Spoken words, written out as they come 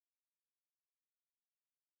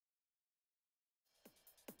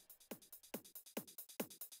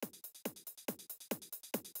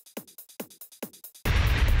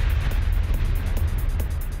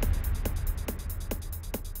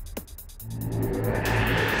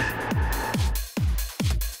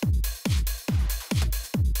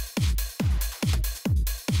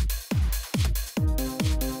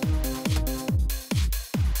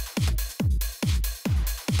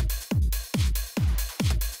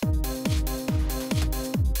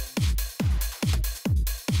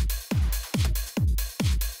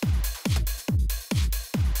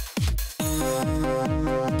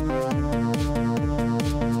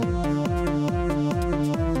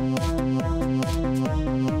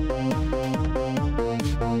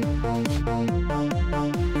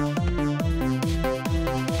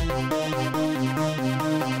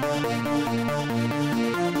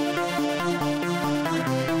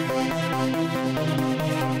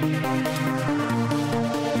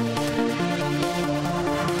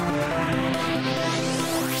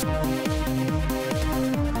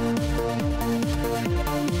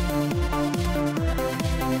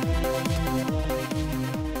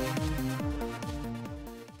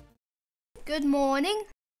Good morning.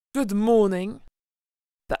 Good morning.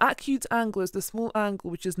 The acute angle is the small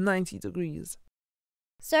angle which is 90 degrees.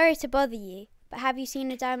 Sorry to bother you, but have you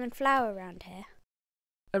seen a diamond flower around here?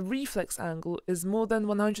 A reflex angle is more than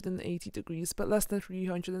 180 degrees but less than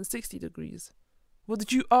 360 degrees. What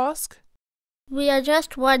did you ask? We are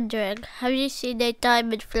just wondering, have you seen a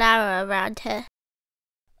diamond flower around here?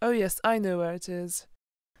 Oh yes, I know where it is.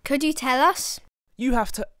 Could you tell us? You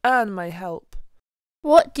have to earn my help.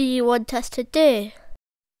 What do you want us to do?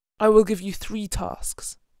 I will give you 3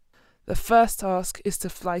 tasks. The first task is to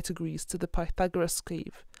fly to Greece to the Pythagoras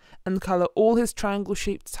cave and colour all his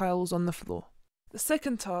triangle-shaped tiles on the floor. The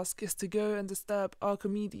second task is to go and disturb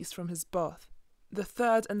Archimedes from his bath. The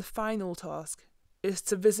third and final task is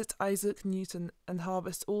to visit Isaac Newton and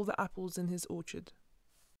harvest all the apples in his orchard.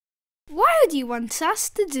 Why would you want us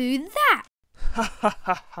to do that? Ha ha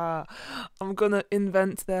ha ha! I'm gonna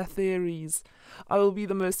invent their theories. I will be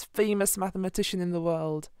the most famous mathematician in the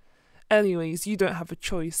world. Anyways, you don't have a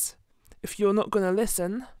choice. If you're not gonna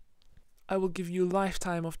listen, I will give you a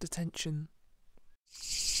lifetime of detention.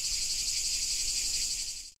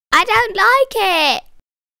 I don't like it!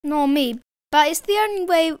 Nor me, but it's the only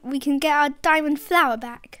way we can get our diamond flower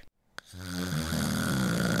back.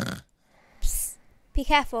 Psst. Be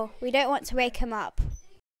careful, we don't want to wake him up.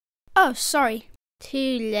 Oh, sorry.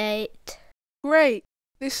 Too late. Great!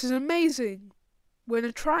 This is amazing! When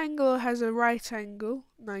a triangle has a right angle,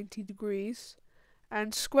 90 degrees,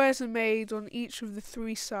 and squares are made on each of the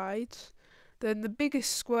 3 sides, then the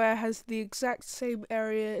biggest square has the exact same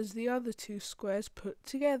area as the other 2 squares put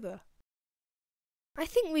together. I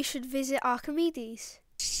think we should visit Archimedes.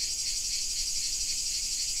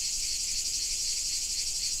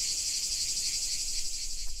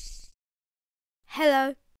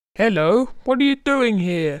 Hello. Hello, what are you doing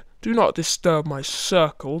here? Do not disturb my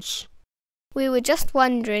circles. We were just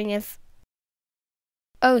wondering if...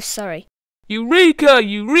 Oh, sorry. Eureka!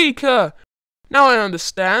 Eureka! Now I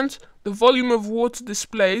understand. The volume of water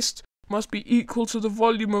displaced must be equal to the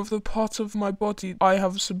volume of the part of my body I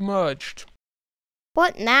have submerged.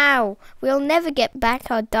 What now? We'll never get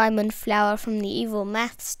back our diamond flower from the evil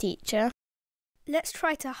maths teacher. Let's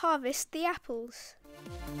try to harvest the apples.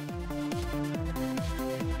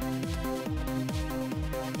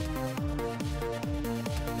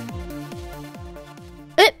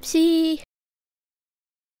 Oopsie!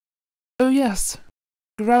 Oh yes,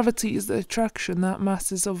 gravity is the attraction that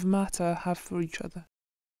masses of matter have for each other.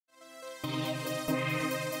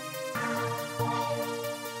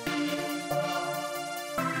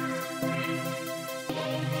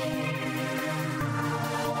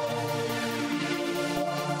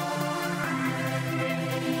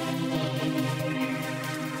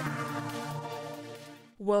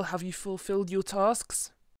 Well, have you fulfilled your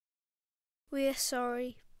tasks? We're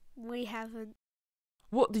sorry, we haven't.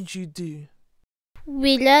 What did you do?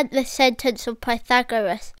 We learnt the sentence of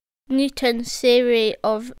Pythagoras, Newton's theory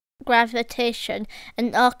of gravitation,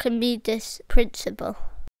 and Archimedes' principle.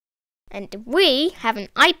 And we have an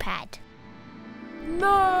iPad.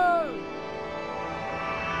 No!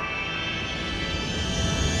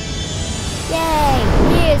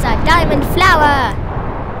 Yay! Here's our diamond flower!